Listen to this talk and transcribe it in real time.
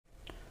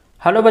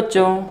Hello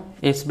बच्चों,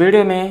 इस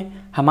video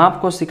में हम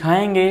आपको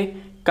सिखाएंगे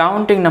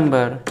काउंटिंग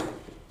नंबर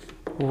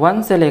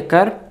 1 से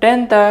लेकर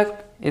 10 तक,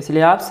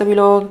 इसलिए आप सभी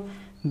लोग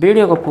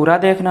वीडियो को पूरा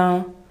देखना।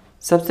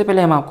 सबसे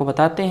पहले हम आपको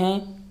बताते हैं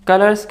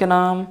कलर्स के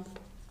नाम।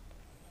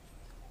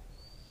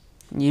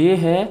 ये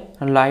है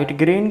light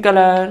green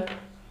colour,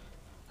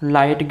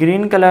 light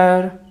green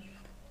colour.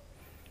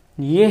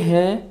 ये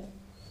है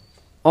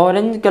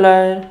ऑरेंज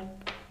कलर,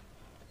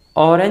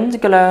 ऑरेंज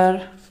कलर।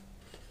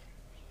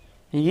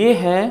 ये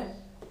है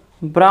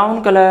ब्राउन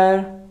कलर,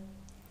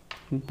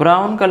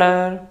 ब्राउन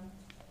कलर।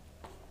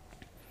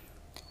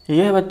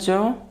 यह है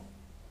बच्चों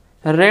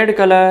रेड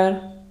कलर,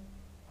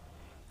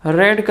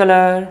 रेड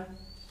कलर।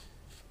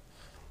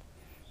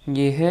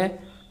 ये है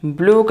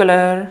ब्लू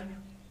कलर,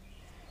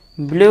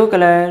 ब्लू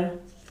कलर।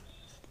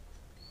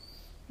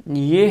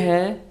 ये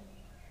है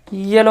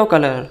येलो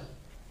कलर,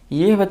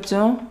 ये है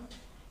बच्चों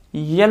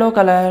येलो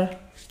कलर।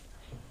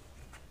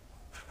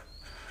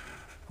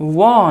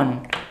 वन,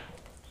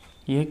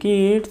 ये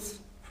किड्स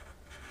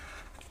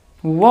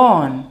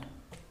वन।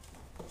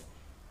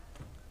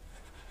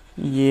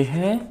 ये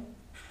है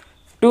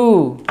टू,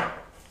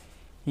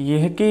 ये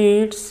है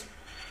किड्स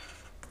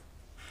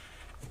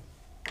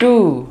टू।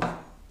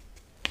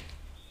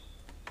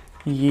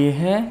 ये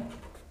है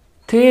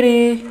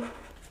थ्री,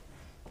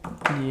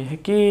 ये है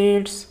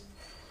किड्स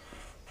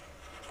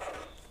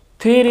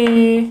थ्री।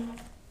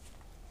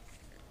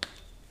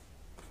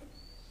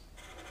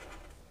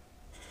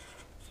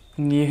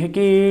 ये है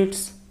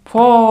किड्स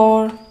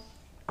फोर,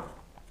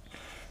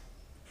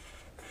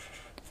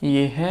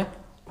 ये है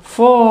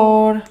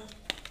फोर।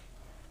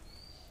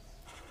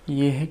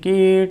 ये है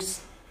किड्स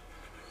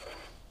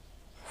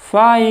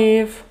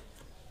फाइव,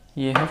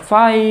 ये है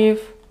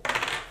फाइव।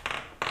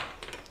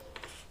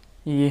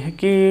 ये है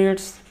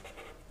किड्स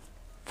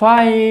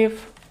फाइव।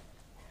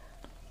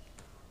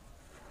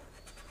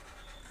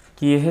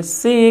 ये है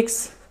सिक्स,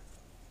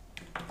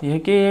 ये है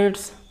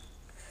किड्स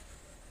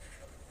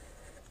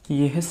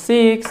ये है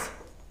सिक्स।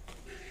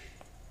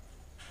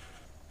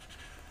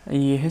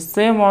 ये है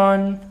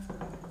सेवन,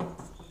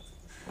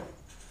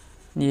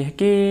 ये है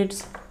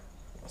किड्स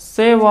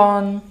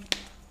सेवन।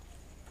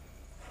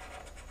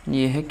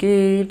 ये है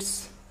किड्स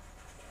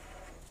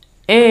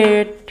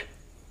एट,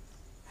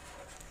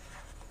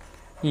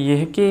 ये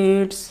है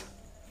किड्स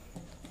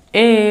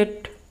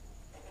एट।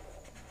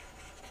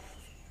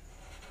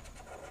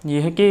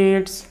 ये है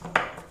किड्स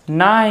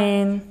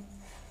नाइन,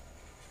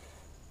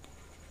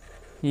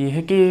 ये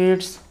है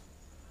किड्स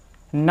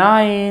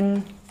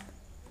नाइन।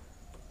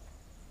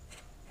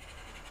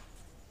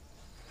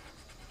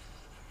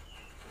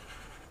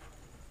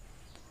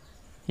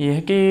 ये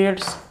है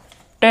किड्स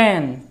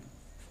टेन,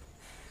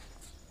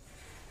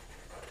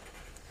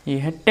 ये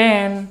है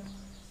ten.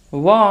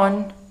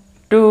 One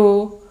two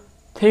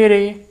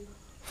three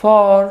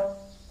four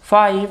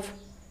five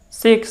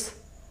six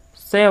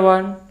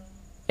seven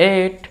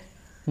eight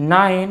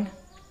nine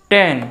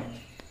ten.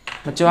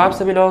 बच्चों, आप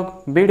सभी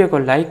लोग वीडियो को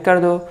लाइक कर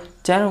दो,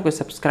 चैनल को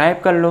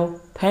सब्सक्राइब कर लो।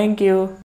 Thank you.